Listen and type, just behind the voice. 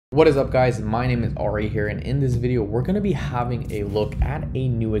What is up, guys? My name is Ari here, and in this video we're going to be having a look at a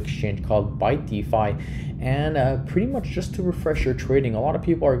new exchange called BYDFI. And pretty much just to refresh your trading, a lot of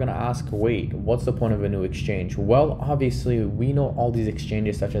people are going to ask, wait, what's the point of a new exchange? Well, obviously we know all these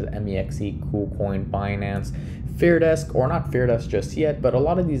exchanges such as MEXC, KuCoin, Binance, Fairdesk, or not Fairdesk just yet, but a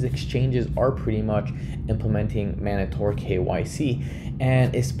lot of these exchanges are pretty much implementing mandatory KYC.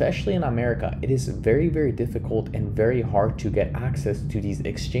 And especially in America, it is very, very difficult and very hard to get access to these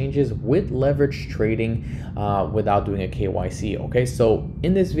exchanges with leverage trading without doing a KYC. Okay, so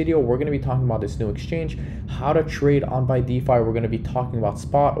in this video, we're going to be talking about this new exchange, how to trade on BYDFI. We're going to be talking about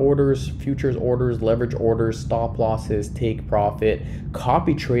spot orders, futures orders, leverage orders, stop losses, take profit,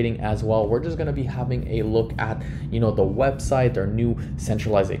 copy trading as well. We're just going to be having a look at, the website, their new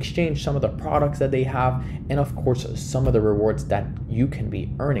centralized exchange, some of the products that they have, and of course, some of the rewards that you can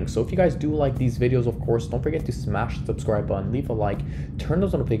be earning. So if you guys do like these videos, of course, don't forget to smash the subscribe button, leave a like, turn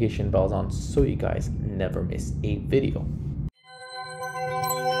those notification bells on so you guys never miss a video.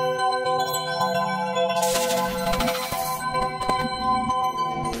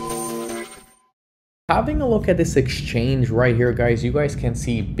 Having a look at this exchange right here, guys, you guys can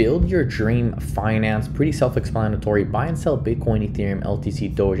see build your dream finance, pretty self-explanatory. Buy and sell Bitcoin, Ethereum,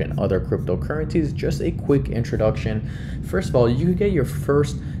 LTC, Doge, and other cryptocurrencies. Just a quick introduction. First of all, you can get your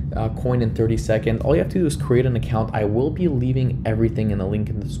first coin in 30 seconds. All you have to do is create an account. I will be leaving everything in the link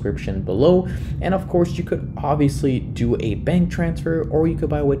in the description below. And of course, you could obviously do a bank transfer, or you could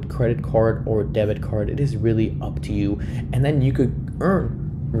buy with credit card or debit card. It is really up to you. And then you could earn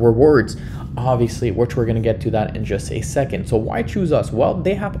rewards, obviously, which we're going to get to that in just a second. So why choose us? Well,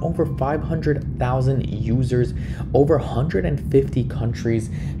 they have over 500,000 users, over 150 countries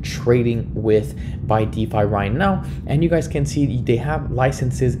trading with BYDFI right now, and you guys can see they have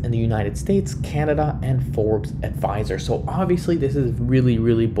licenses in the United States, Canada, and Forbes Advisor. So obviously this is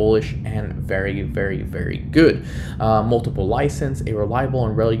really bullish and very good. Multiple license, a reliable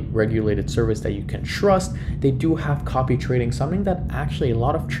and regulated service that you can trust. They do have copy trading, something that actually a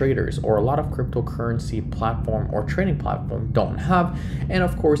lot of traders or a lot of cryptocurrency platform or trading platform don't have. And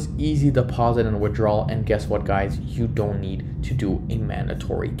of course, easy deposit and withdrawal. And guess what, guys, you don't need to do a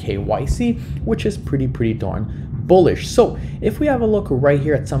mandatory KYC, which is pretty darn bullish. So if we have a look right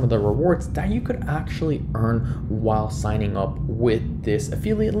here at some of the rewards that you could actually earn while signing up with this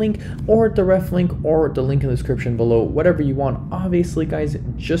affiliate link or the ref link or the link in the description below, whatever you want. Obviously, guys,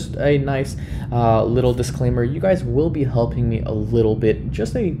 just a nice little disclaimer, you guys will be helping me a little bit,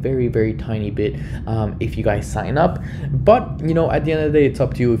 just a very tiny bit, if you guys sign up. But at the end of the day, it's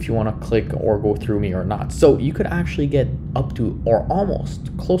up to you if you want to click or go through me or not. So you could actually get up to or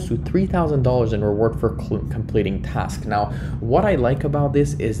almost close to $3,000 in reward for completing task. Now, what I like about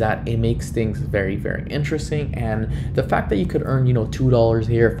this is that it makes things very interesting, and the fact that you could earn $2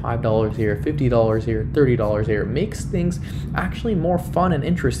 here, $5 here, $50 here, $30 here makes things actually more fun and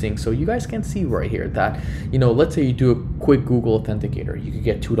interesting. So you guys can see right here that let's say you do a quick Google authenticator, you could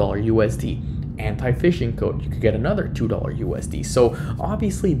get $2 USD. Anti-phishing code, you could get another $2 USD. So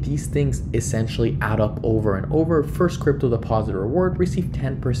obviously these things essentially add up over and over. First crypto deposit reward, receive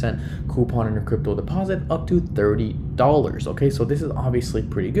 10% coupon on your crypto deposit up to $30. Okay, so this is obviously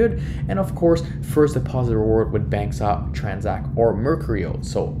pretty good. And of course, first deposit reward with Banksa, Transact, or Mercurio.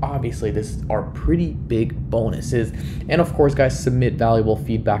 So obviously this are pretty big bonuses. And of course, guys, submit valuable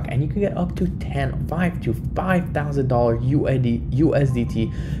feedback and you can get up to $5,000 to $5,000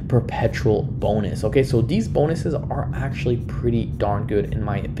 USDT perpetual bonus. Okay, so these bonuses are actually pretty darn good in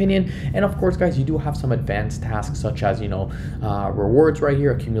my opinion. And of course, guys, you do have some advanced tasks such as rewards right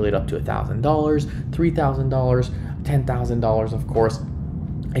here, accumulate up to $1,000, $3,000, $10,000, of course,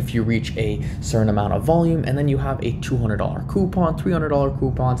 if you reach a certain amount of volume. And then you have a $200 coupon, $300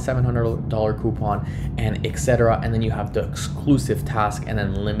 coupon, $700 coupon, and etc. And then you have the exclusive task and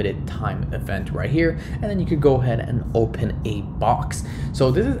then limited time event right here. And then you could go ahead and open a box.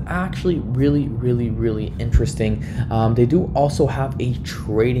 So this is actually really interesting. They do also have a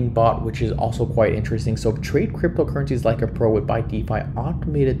trading bot, which is also quite interesting. So trade cryptocurrencies like a pro with BYDFI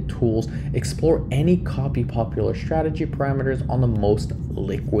automated tools. Explore any copy popular strategy parameters on the most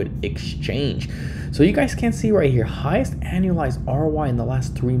liquid exchange. So you guys can see right here, highest annualized ROI in the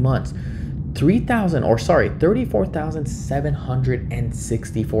last 3 months,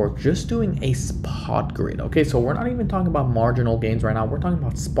 34,764 just doing a spot grid. Okay, so we're not even talking about marginal gains right now, we're talking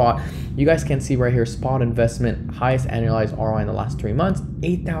about spot. You guys can see right here, spot investment, highest annualized ROI in the last 3 months,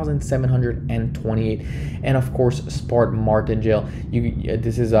 8,728. And of course, spot martingale,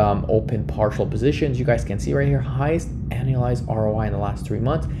 this is open partial positions. You guys can see right here, highest annualized ROI in the last 3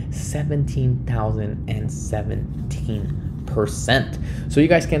 months, 17,017 So you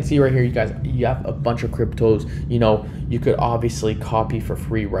guys can see right here, you have a bunch of cryptos. You could obviously copy for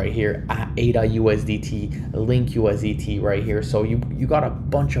free right here at ADA-USDT, Link USDT right here. So you got a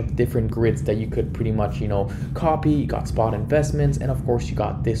bunch of different grids that you could pretty much copy. You got spot investments, and of course you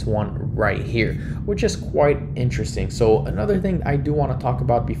got this one right here, which is quite interesting. So another thing I do want to talk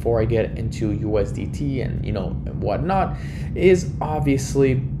about before I get into USDT and whatnot is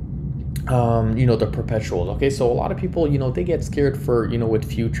obviously the perpetuals. Okay, so a lot of people they get scared for with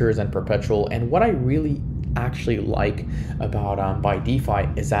futures and perpetual, and what I really actually like about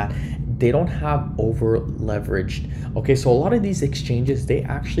BYDFI is that they don't have over leveraged. Okay, so a lot of these exchanges, they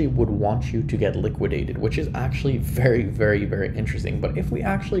actually would want you to get liquidated, which is actually very, very, very interesting. But if we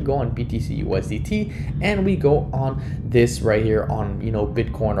actually go on BTC USDT and we go on this right here on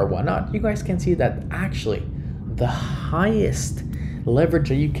Bitcoin or whatnot, you guys can see that actually the highest leverage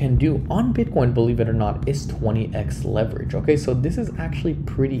that you can do on Bitcoin, believe it or not, is 20x leverage. Okay, so this is actually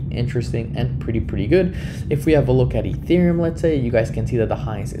pretty interesting and pretty good. If we have a look at Ethereum, let's say, you guys can see that the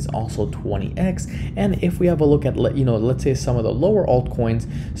highest is also 20x. And if we have a look at let's say some of the lower altcoins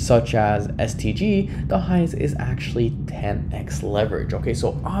such as STG, the highest is actually 10x leverage. Okay,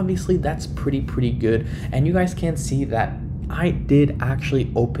 so obviously that's pretty good, and you guys can see that I did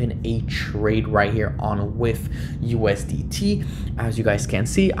actually open a trade right here on WIF USDT. As you guys can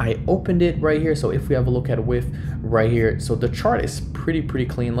see, I opened it right here. So if we have a look at WIF right here, so the chart is pretty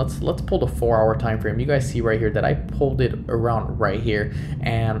clean. Let's pull the 4-hour time frame. You guys see right here that I pulled it around right here,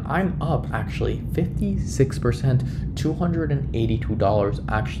 and I'm up actually 56%, $282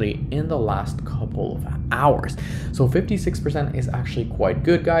 actually in the last couple of hours. So 56% is actually quite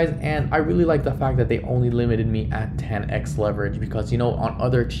good, guys, and I really like the fact that they only limited me at 10x leverage, because on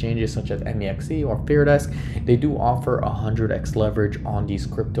other exchanges such as MEXC or FairDesk, they do offer 100x leverage on these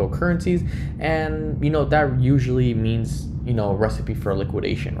cryptocurrencies, and that usually means recipe for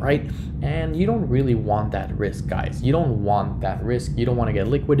liquidation, right? And you don't really want that risk, guys. You don't want that risk. You don't want to get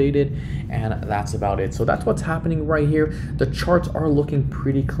liquidated, and that's about it. So that's what's happening right here. The charts are looking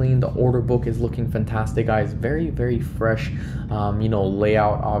pretty clean. The order book is looking fantastic, guys. Very fresh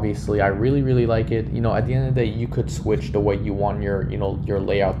layout. Obviously, I really like it. At the end of the day, you could switch the way you want your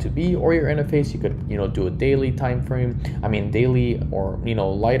layout to be, or your interface. You could do a daily time frame, daily or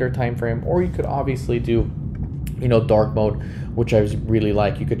lighter time frame, or you could obviously do dark mode, which I really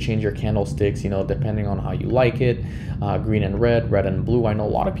like. You could change your candlesticks depending on how you like it, green and red and blue. I know a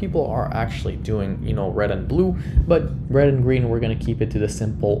lot of people are actually doing red and blue, but red and green, we're going to keep it to the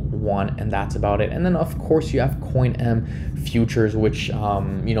simple one, and that's about it. And then of course you have CoinM futures, which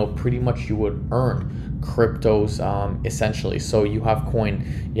pretty much you would earn cryptos essentially. So you have coin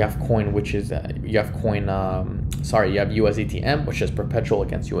which is you have USDTM, which is perpetual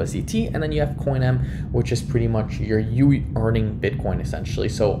against USDT, and then you have CoinM, which is pretty much you earning Bitcoin essentially.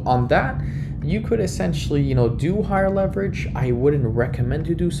 So on that, you could essentially do higher leverage. I wouldn't recommend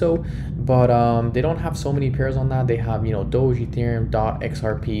to do so, but they don't have so many pairs on that. They have Doge, Ethereum, DOT,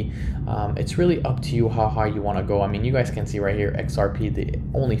 XRP. It's really up to you how high you want to go. You guys can see right here XRP, the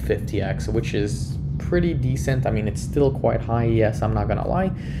only 50x, which is pretty decent. It's still quite high, yes, I'm not gonna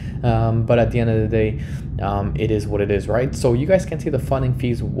lie, but at the end of the day, it is what it is, right? So you guys can see the funding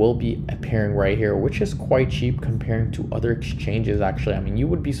fees will be appearing right here, which is quite cheap comparing to other exchanges. Actually, you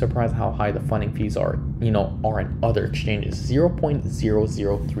would be surprised how high the funding fees are in other exchanges.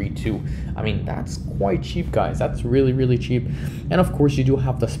 0.0032. That's quite cheap, guys. That's really cheap. And of course you do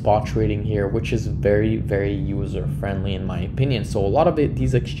have the spot trading here, which is very user friendly in my opinion. So a lot of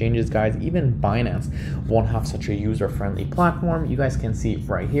these exchanges, guys, even Binance, won't have such a user friendly platform. You guys can see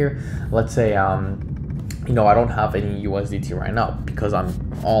right here, let's say I don't have any USDT right now because I'm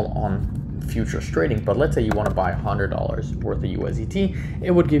all on futures trading, but let's say you want to buy $100 worth of USDT,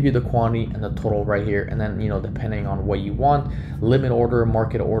 it would give you the quantity and the total right here, and then depending on what you want, limit order,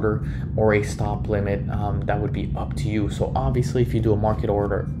 market order, or a stop limit, that would be up to you. So obviously if you do a market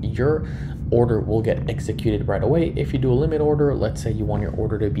order, your order will get executed right away. If you do a limit order, let's say you want your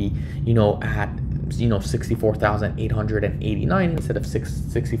order to be at 64,889 instead of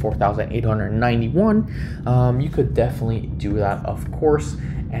 64,891, you could definitely do that, of course.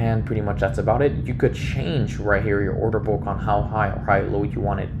 And pretty much that's about it. You could change right here your order book on how high or how low you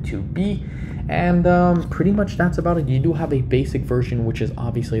want it to be, and pretty much that's about it. You do have a basic version, which is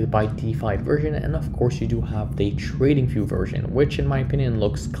obviously the BYDFI version, and of course you do have the trading view version, which in my opinion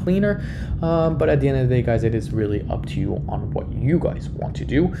looks cleaner, but at the end of the day, guys, it is really up to you on what you guys want to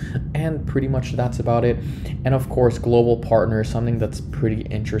do, and pretty much that's about it. And of course, global partners, something that's pretty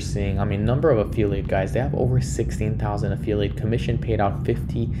interesting. Number of affiliate, guys, they have over 16,000 affiliate, commission paid out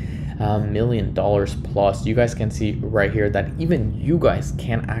 50 million plus. You guys can see right here that even you guys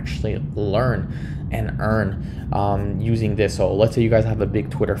can actually learn and earn using this. So let's say you guys have a big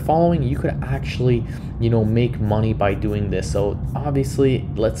Twitter following, you could actually, you know, make money by doing this. So obviously,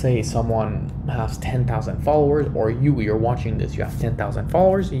 let's say someone has 10,000 followers, or you're watching this, you have 10,000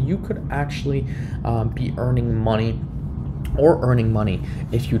 followers, you could actually be earning money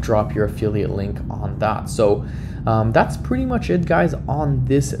if you drop your affiliate link on that. So that's pretty much it, guys, on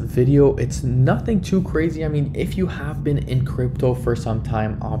this video. It's nothing too crazy. I mean, if you have been in crypto for some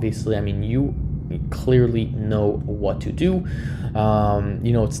time, obviously, I mean, you clearly know what to do.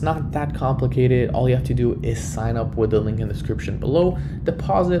 You know, it's not that complicated. All you have to do is sign up with the link in the description below,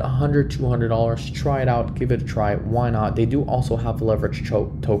 deposit $100, $200, try it out, give it a try. Why not? They do also have leverage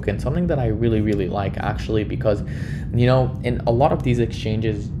token, something that I really like, actually, because, you know, in a lot of these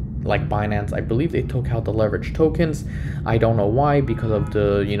exchanges like Binance, I believe they took out the leverage tokens. I don't know why, because of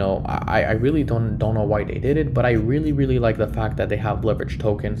the, you know, I really don't know why they did it, but I really like the fact that they have leverage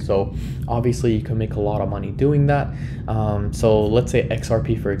tokens. So obviously you can make a lot of money doing that. So let's say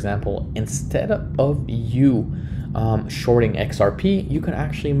XRP, for example, instead of you shorting XRP, you can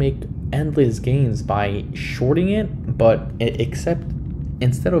actually make endless gains by shorting it, but except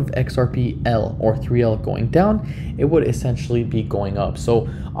instead of XRP-L or 3L going down, it would essentially be going up. So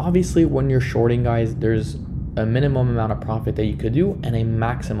obviously when you're shorting, guys, there's a minimum amount of profit that you could do and a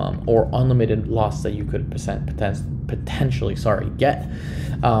maximum or unlimited loss that you could potentially get,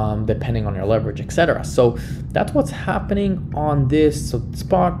 depending on your leverage, etc. So that's what's happening on this. So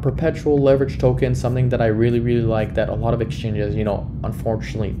spot perpetual leverage token, something that I really like, that a lot of exchanges, you know,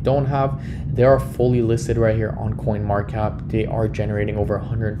 unfortunately don't have. They are fully listed right here on CoinMarketCap. They are generating over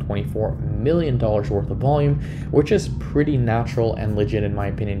 $124 million worth of volume, which is pretty natural and legit in my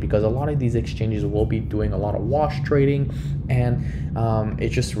opinion, because a lot of these exchanges will be doing a lot of wash trading, and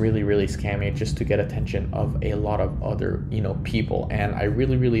it's just really scammy, just to get attention of a lot of other, you know, people, and I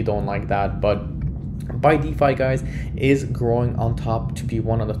really don't like that. But BYDFI, guys, is growing on top to be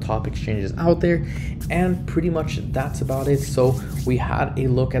one of the top exchanges out there, and pretty much that's about it. So we had a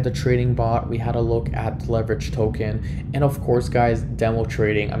look at the trading bot, we had a look at leverage token, and of course, guys, demo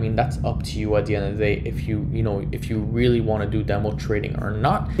trading. I mean, that's up to you at the end of the day, if you really want to do demo trading or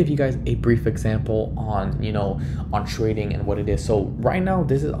not. I'll give you guys a brief example on, you know, on trading and what it is. So right now,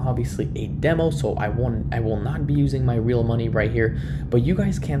 this is obviously a demo, so I will not be using my real money right here, but you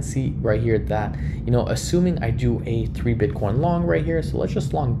guys can see right here that, you know, assuming I do a 3 Bitcoin long right here, so let's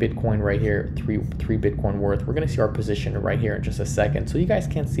just long Bitcoin right here, three Bitcoin worth. We're gonna see our position right here in just a second. So you guys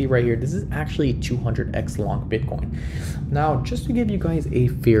can see right here, this is actually 200x long Bitcoin. Now, just to give you guys a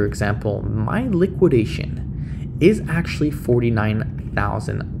fair example, my liquidation is actually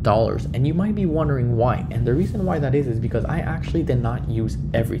 $49,000, and you might be wondering why. And the reason why that is because I actually did not use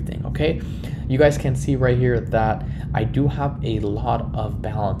everything. Okay, you guys can see right here that I do have a lot of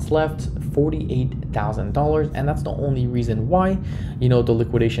balance left, $48,000, and that's the only reason why, you know, the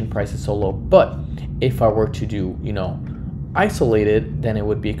liquidation price is so low. But if I were to do, you know, isolated, then it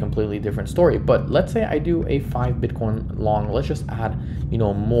would be a completely different story. But let's say I do a 5 Bitcoin long, let's just add, you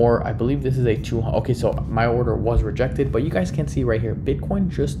know, more. I believe this is a 200. Okay, so my order was rejected, but you guys can see right here, Bitcoin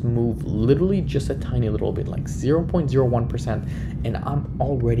just moved literally just a tiny little bit, like 0.01%, and I'm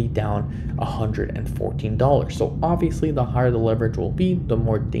already down $114. So obviously, the higher the leverage will be, the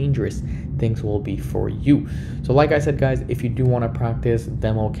more dangerous things will be for you. So like I said, guys, if you do want to practice,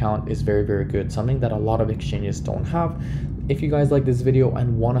 demo account is very good, something that a lot of exchanges don't have. If you guys like this video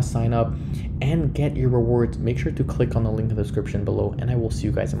and want to sign up and get your rewards, make sure to click on the link in the description below, and I will see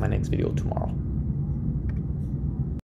you guys in my next video tomorrow.